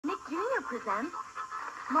presents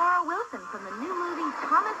Laura Wilson from the new movie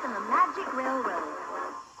Thomas and the Magic Railroad.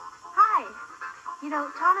 Hi! You know,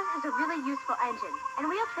 Thomas is a really useful engine, and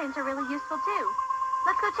real trains are really useful too.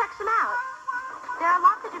 Let's go check some out. There are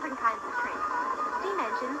lots of different kinds of trains. Steam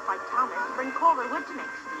engines, like Thomas, bring coal or wood to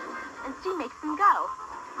make steam, and steam makes them go.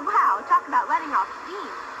 Wow, talk about letting off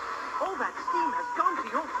steam. All that steam has gone to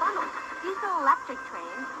your funnel. Diesel-electric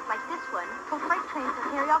trains, like this one, pull freight trains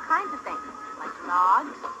that carry all kinds of things, like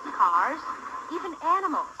logs, cars, even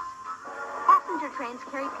animals. Passenger trains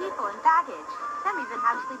carry people and baggage. Some even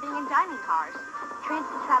have sleeping and dining cars. Trains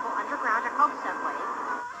that travel underground are called subways,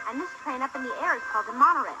 and this train up in the air is called a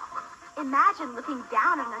monorail. Imagine looking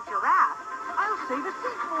down on a giraffe. I'll save a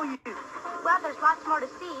seat for you. Well, there's lots more to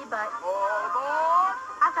see, but All aboard!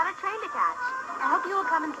 I've got a train to catch. I hope you will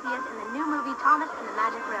come and see us in the new movie Thomas and the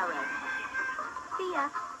Magic Railroad. See ya.